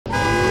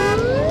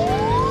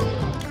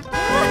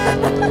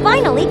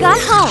Finally got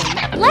home.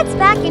 Let's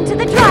back into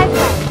the driveway.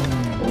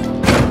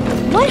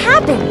 What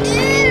happened?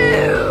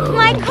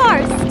 My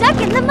car's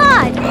stuck in the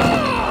mud.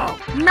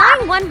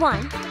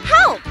 911,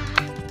 help!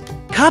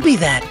 Copy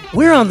that.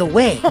 We're on the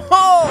way.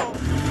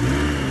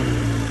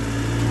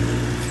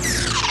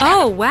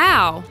 Oh,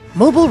 wow.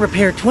 Mobile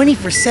Repair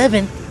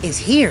 24/7 is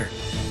here.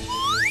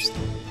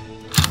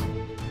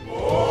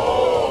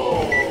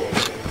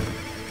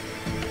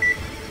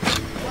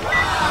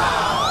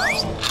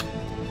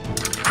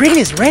 Crane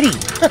is ready.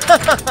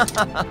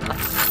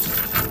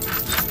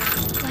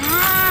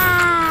 Wow!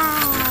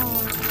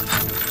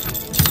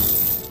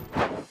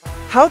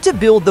 How to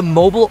build the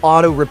mobile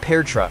auto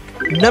repair truck.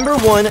 Number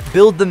 1,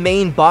 build the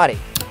main body.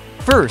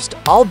 First,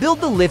 I'll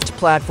build the lift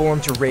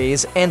platform to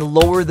raise and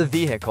lower the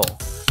vehicle.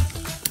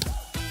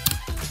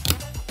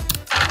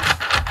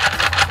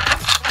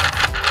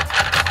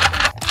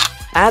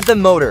 Add the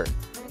motor.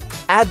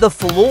 Add the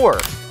floor.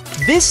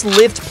 This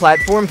lift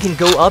platform can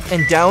go up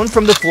and down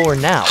from the floor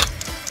now.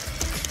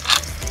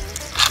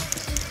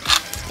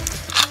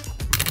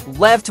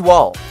 Left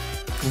wall,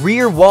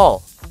 rear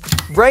wall,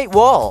 right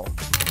wall,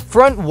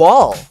 front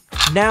wall.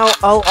 Now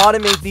I'll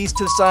automate these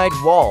to side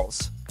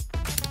walls.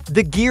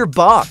 The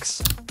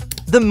gearbox,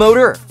 the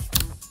motor,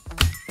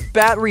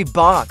 battery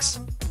box.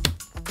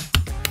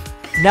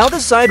 Now the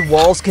side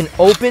walls can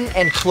open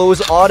and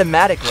close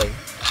automatically.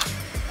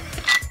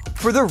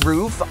 For the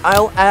roof,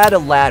 I'll add a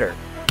ladder.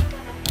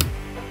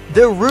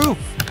 The roof.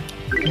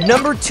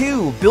 Number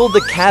 2, build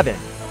the cabin.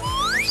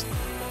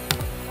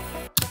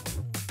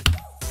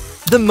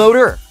 The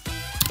motor.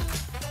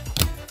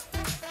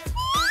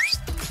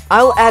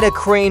 I'll add a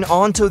crane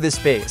onto this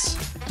base.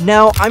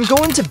 Now I'm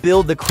going to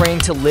build the crane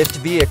to lift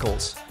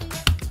vehicles.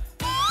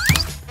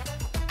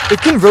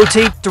 It can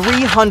rotate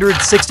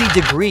 360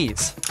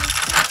 degrees.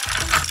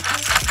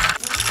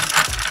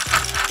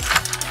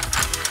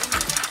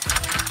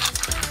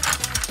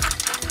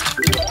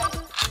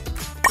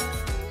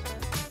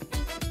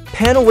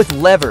 Panel with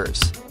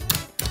levers.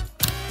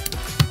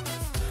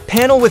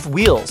 Panel with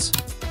wheels.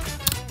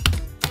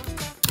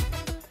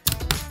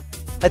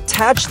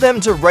 Attach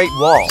them to right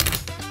wall.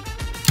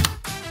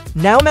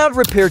 Now mount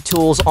repair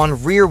tools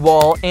on rear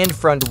wall and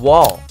front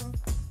wall.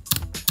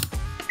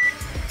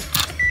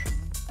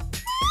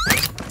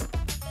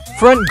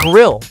 Front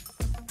grille.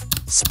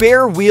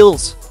 Spare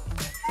wheels.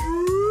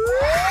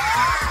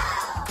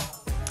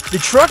 The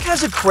truck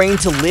has a crane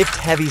to lift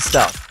heavy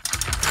stuff.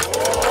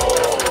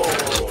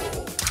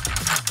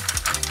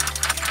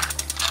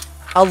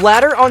 A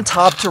ladder on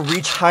top to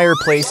reach higher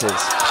places.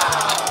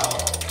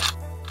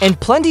 And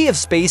plenty of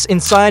space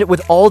inside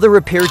with all the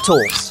repair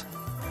tools.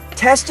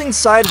 Testing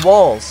side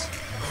walls.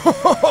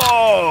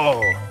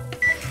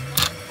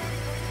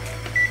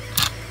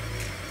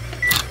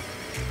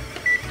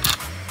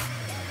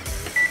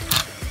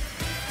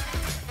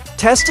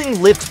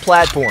 Testing lift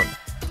platform.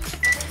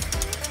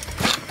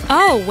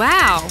 Oh,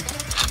 wow.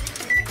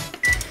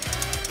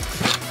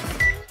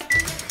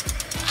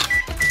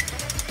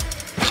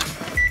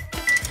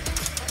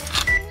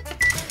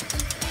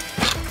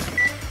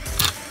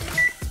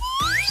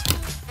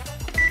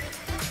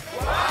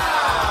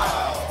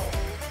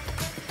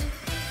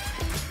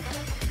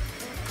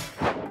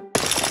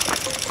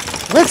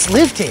 Let's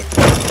lift it.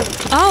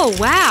 Oh,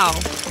 wow.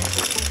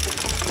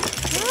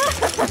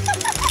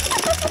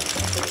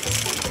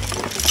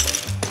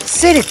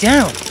 Sit it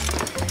down.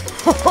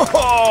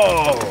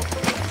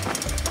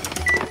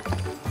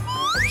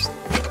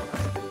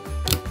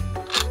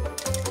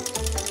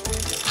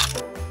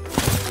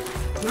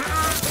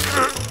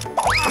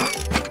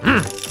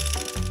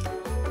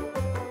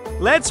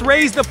 Let's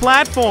raise the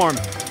platform.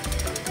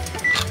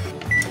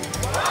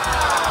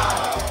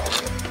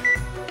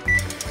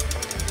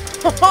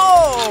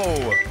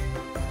 Ho-ho!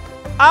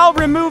 I'll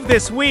remove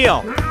this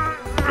wheel.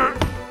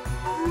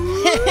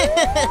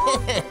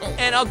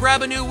 And I'll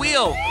grab a new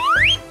wheel.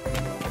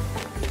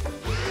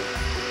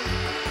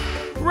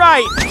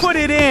 Right, put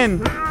it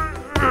in.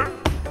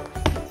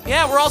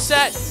 Yeah, we're all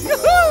set.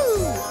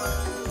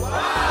 Yoo-hoo!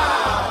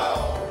 Wow!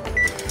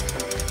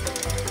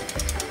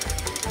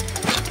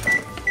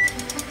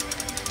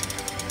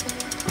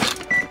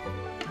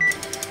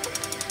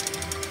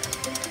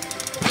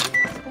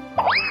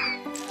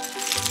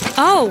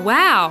 Oh,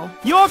 wow.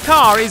 Your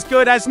car is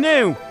good as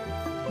new.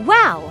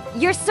 Wow,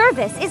 your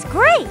service is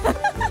great.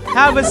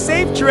 Have a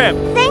safe trip.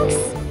 Thanks.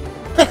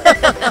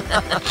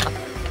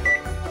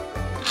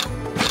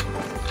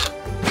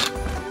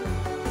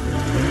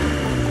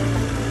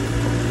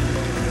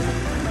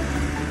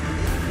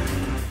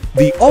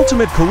 The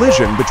ultimate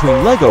collision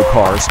between Lego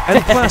cars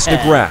and plastic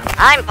wrap.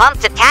 I'm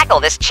pumped to tackle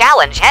this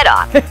challenge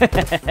head-on.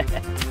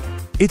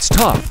 It's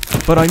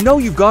tough, but I know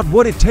you've got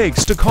what it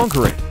takes to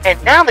conquer it.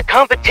 And now the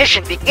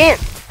competition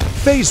begins.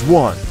 Phase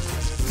 1.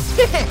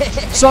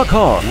 Suck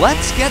on.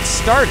 Let's get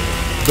started.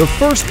 The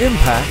first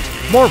impact,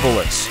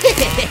 marvelous.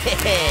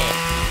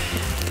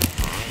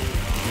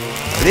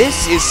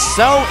 This is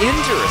so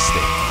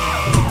interesting.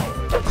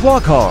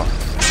 Claw car.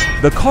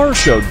 The car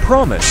showed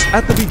promise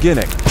at the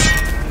beginning.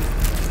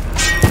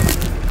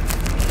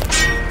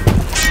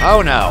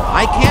 Oh no,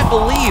 I can't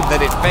believe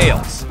that it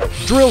fails.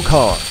 Drill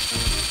car.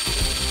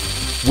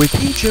 With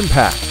each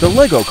impact, the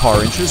Lego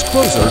car inches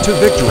closer to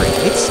victory.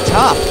 It's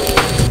tough.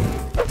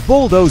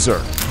 Bulldozer.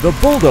 The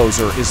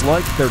bulldozer is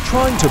like they're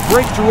trying to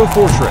break through a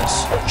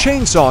fortress.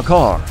 Chainsaw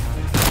car.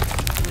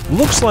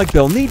 Looks like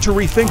they'll need to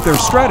rethink their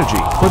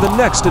strategy for the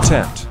next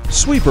attempt.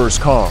 Sweeper's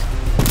car.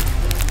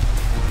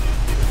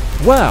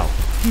 Wow,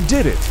 he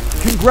did it.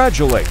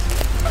 Congratulate.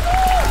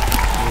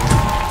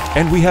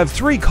 And we have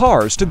 3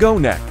 cars to go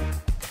next.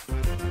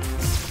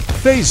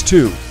 Phase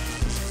 2.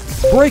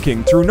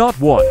 Breaking through not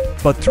 1,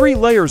 but 3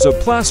 layers of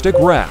plastic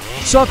wrap.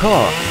 Suck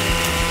on.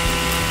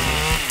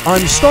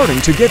 I'm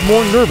starting to get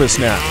more nervous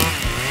now.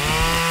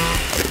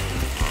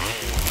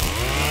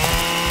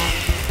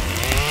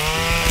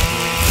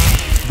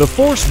 The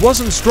force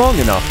wasn't strong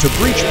enough to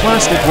breach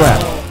plastic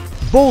wrap.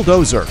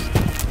 Bulldozer.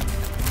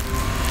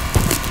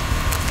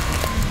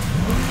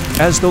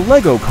 As the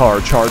Lego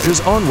car charges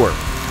onward,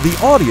 the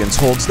audience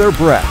holds their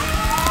breath.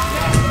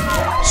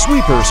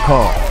 Sweeper's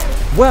car.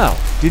 Wow,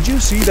 did you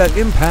see that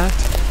impact?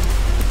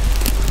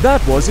 That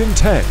was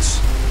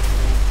intense.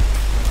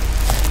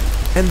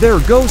 And there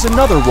goes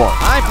another one.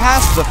 I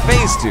passed the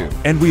phase 2.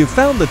 And we have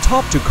found the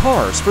top 2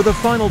 cars for the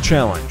final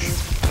challenge.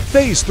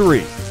 Phase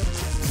 3.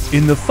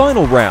 In the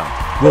final round,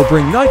 we'll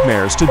bring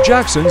nightmares to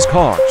Jackson's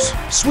cars.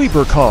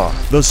 Sweeper car.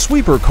 The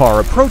sweeper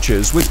car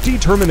approaches with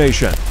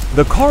determination.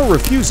 The car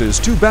refuses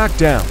to back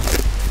down.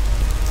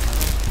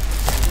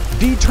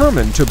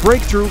 Determined to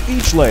break through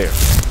each layer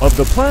of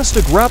the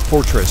plastic wrap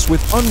fortress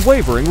with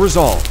unwavering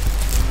resolve.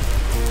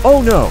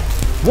 Oh no,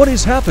 what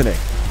is happening?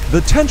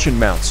 The tension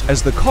mounts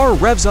as the car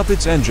revs up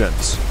its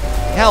engines.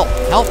 Help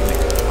me.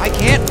 I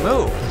can't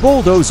move.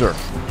 Bulldozer.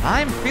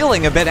 I'm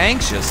feeling a bit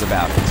anxious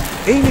about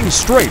it. Aiming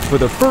straight for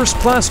the first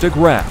plastic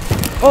wrap.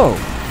 Oh,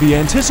 the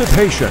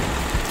anticipation.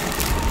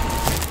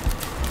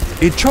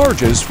 It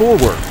charges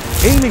forward,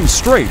 aiming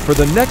straight for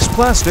the next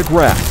plastic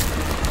wrap.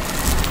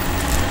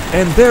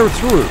 And they're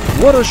through.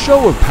 What a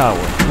show of power,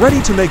 ready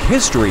to make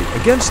history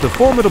against the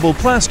formidable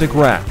plastic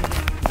wrap.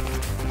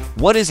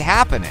 What is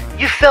happening?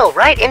 You fell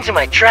right into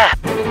my trap.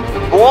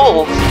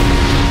 Wolves,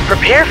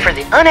 prepare for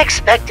the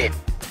unexpected.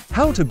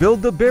 How to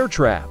build the bear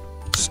trap.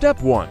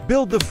 Step 1.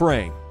 Build the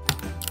frame.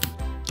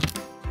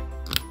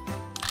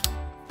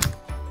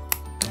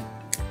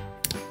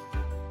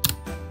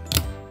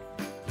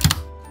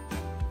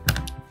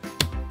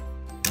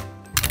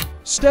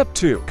 Step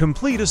 2.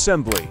 Complete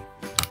assembly.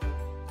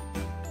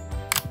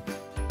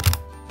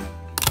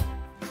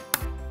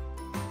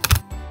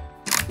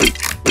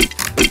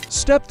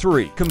 Step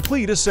 3.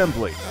 Complete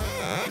assembly.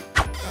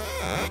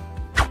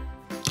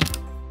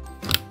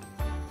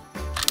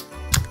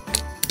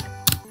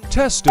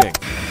 Testing.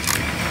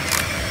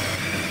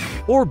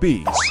 Or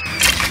bees.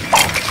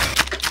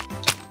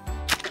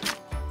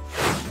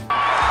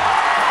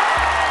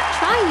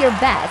 Try your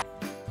best.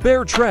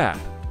 Bear trap.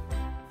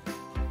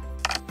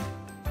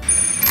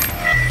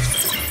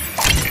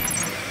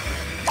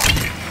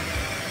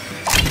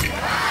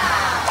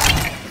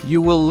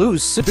 You will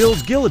lose.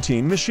 Build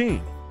guillotine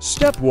machine.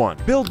 Step 1.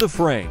 Build the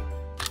frame.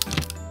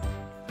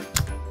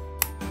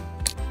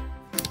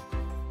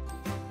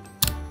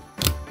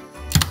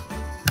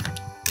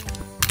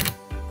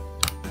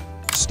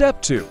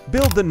 Step 2.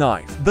 Build the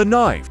knife. The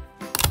knife.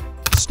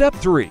 Step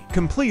 3.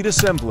 Complete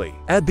assembly.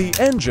 Add the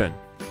engine.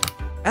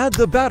 Add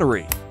the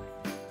battery.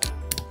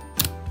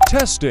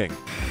 Testing.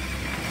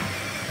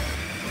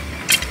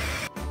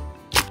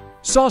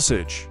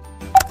 Sausage.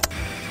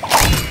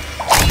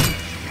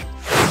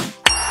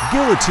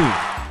 Guillotine.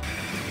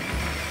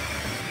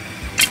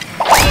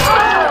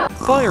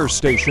 Fire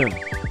station.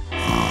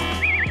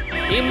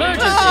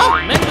 Emergency!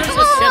 Members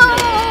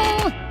assemble!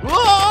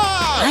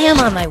 I am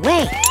on my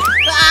way.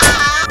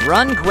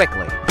 Run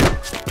quickly.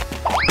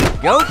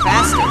 Go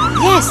faster.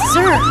 Yes,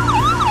 sir.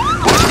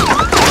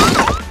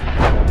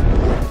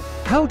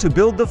 How to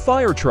build the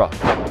fire truck.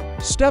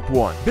 Step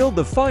 1. Build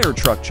the fire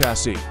truck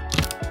chassis.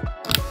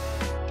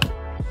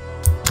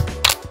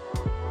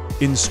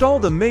 Install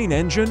the main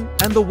engine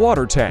and the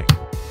water tank.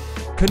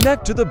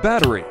 Connect to the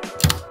battery.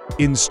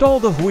 Install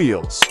the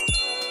wheels.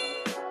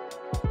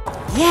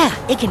 Yeah,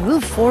 it can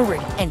move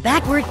forward and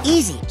backward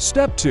easy.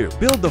 Step 2.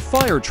 Build the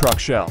fire truck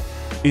shell.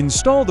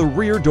 Install the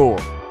rear door.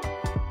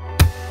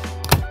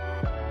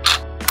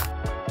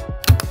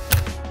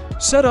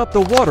 Set up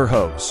the water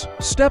hose.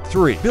 Step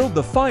 3. Build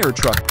the fire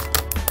truck.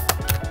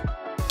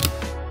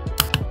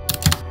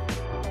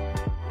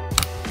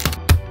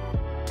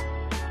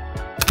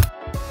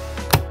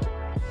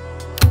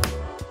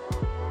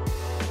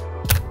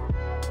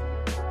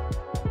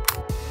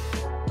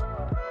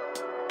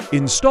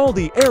 Install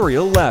the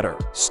aerial ladder.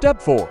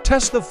 Step 4.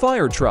 Test the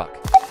fire truck.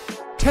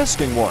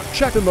 Testing 1.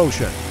 Check the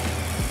motion.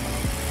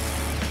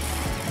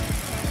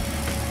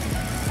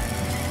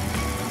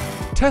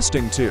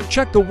 Testing 2.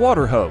 Check the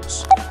water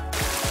hose.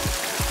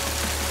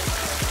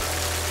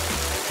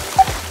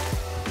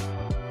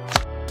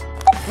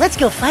 Let's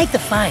go fight the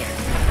fire.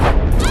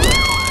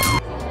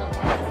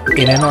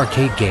 In an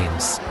arcade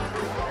games.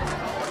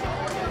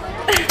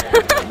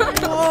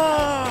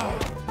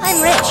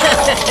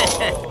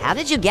 How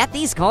did you get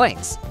these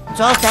coins? It's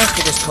all thanks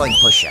to this coin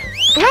pusher.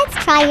 Let's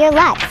try your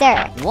luck,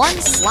 sir. One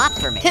slot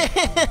for me.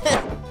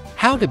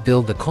 How to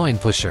build the coin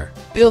pusher.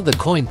 Build the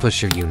coin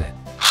pusher unit.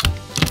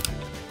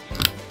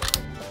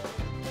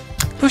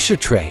 Pusher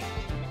tray.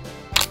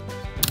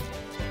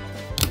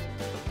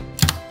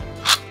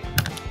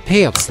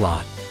 Payout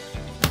slot.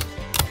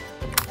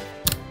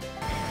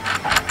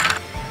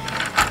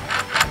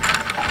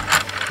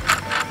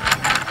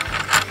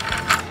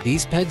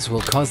 These pegs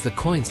will cause the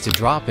coins to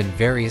drop in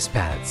various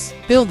paths.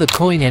 Build the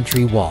coin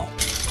entry wall.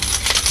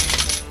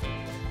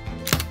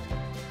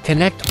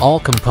 Connect all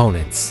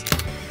components.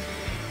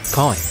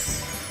 Coin.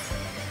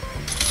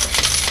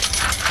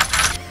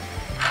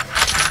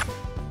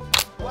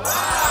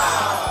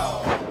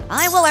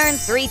 I will earn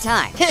 3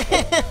 times.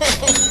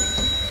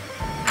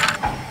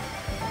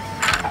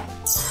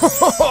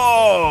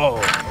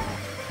 Whoa!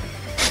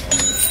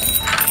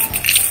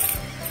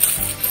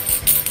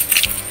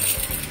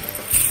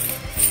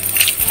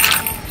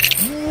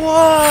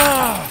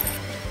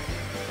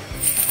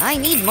 I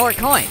need more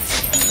coins.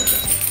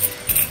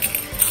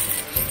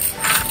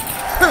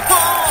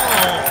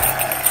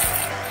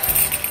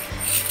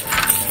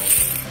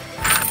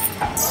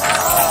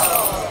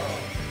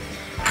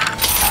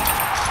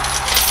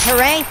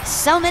 Hooray!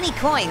 So many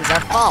coins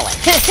are falling.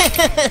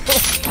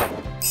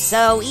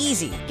 So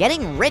easy.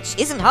 Getting rich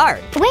isn't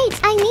hard. Wait,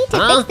 I need to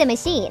fix the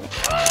machine.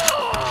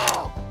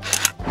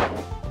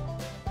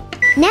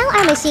 Now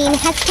our machine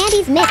has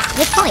candies mixed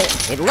with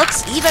coins. It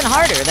looks even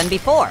harder than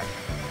before.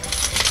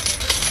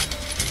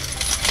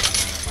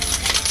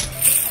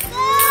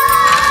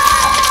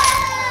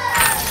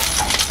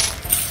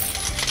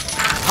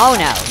 Oh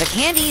no, the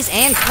candies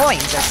and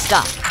coins are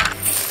stuck.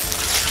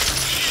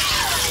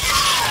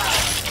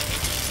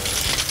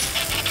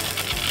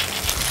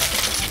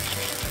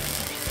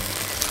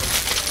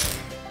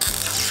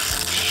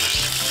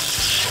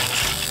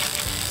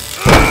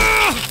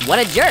 What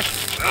a jerk!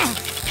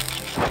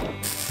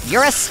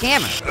 You're a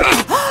scammer.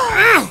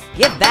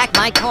 Give back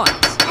my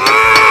coins.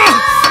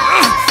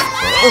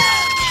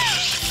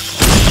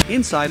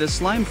 Inside a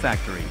slime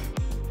factory.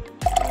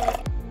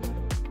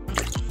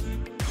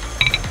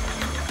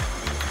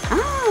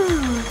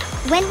 Oh,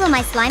 when will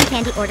my slime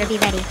candy order be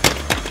ready?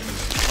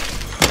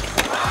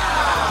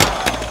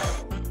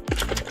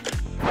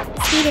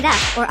 Speed it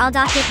up, or I'll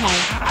dock your pay.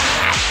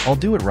 I'll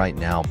do it right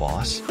now,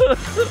 boss.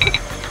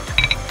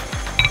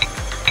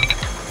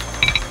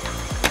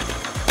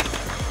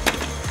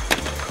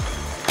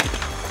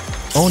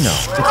 Oh no,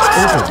 it's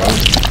overloaded.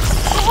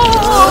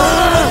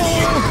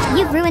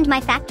 You've ruined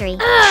my factory.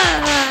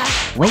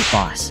 Wait,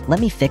 boss, let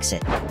me fix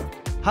it.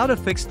 How to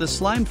fix the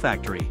slime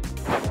factory.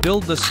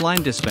 Build the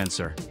slime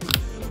dispenser.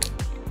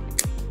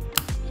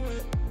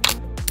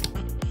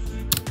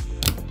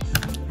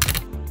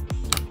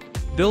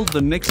 Build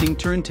the mixing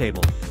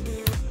turntable.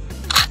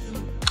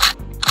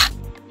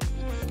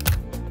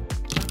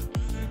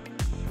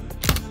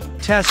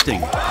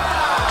 Testing.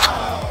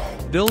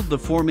 Build the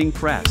forming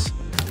press.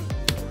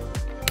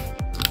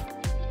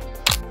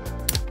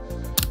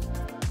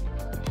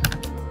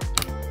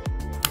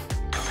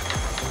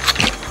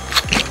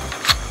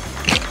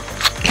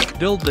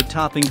 Build the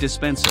topping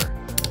dispenser.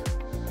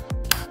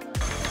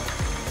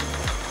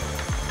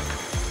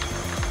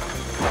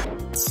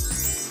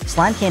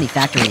 Slime candy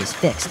factory is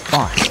fixed,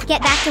 boss.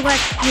 Get back to work,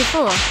 you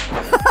fool.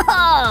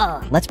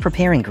 Let's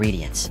prepare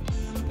ingredients.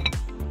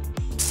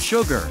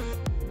 Sugar.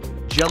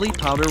 Jelly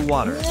powder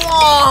water.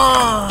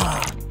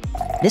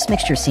 This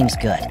mixture seems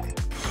good.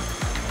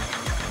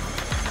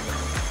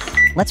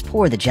 Let's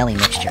pour the jelly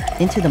mixture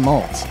into the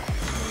molds.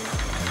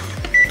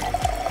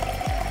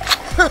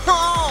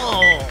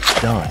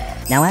 Done.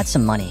 Now add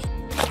some money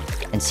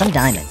and some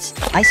diamonds.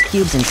 Ice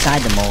cubes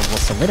inside the mold will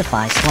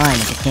solidify slime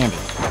into candy.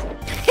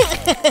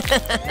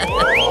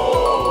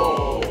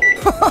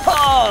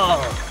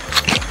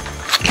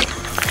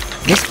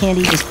 This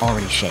candy is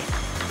already shaped.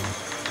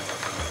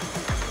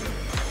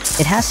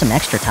 It has some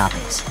extra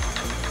toppings.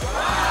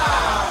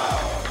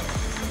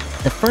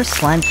 The first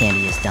slime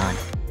candy is done.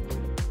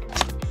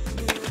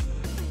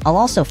 I'll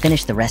also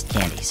finish the rest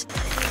candies.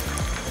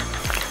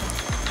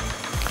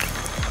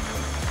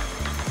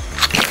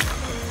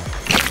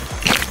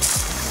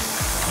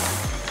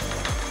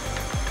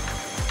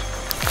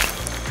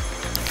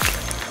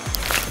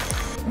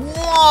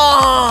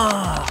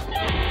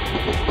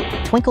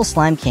 Twinkle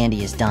slime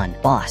candy is done,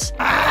 boss.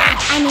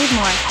 I need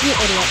more, you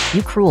idiot.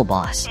 You cruel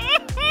boss.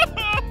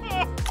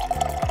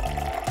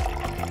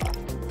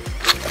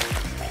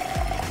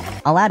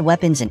 I'll add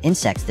weapons and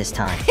insects this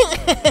time.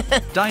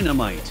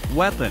 Dynamite,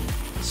 weapon,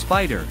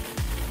 spider.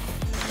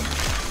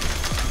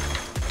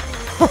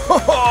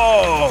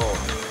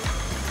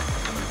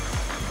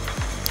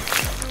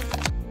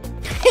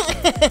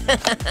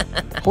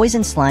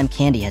 Poison slime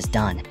candy has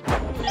done.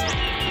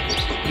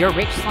 Your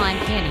rich slime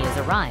candy has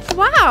arrived.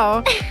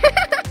 Wow!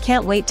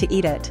 Can't wait to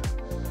eat it.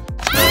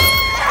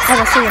 I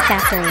will see your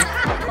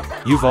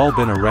factory. You've all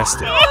been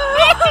arrested.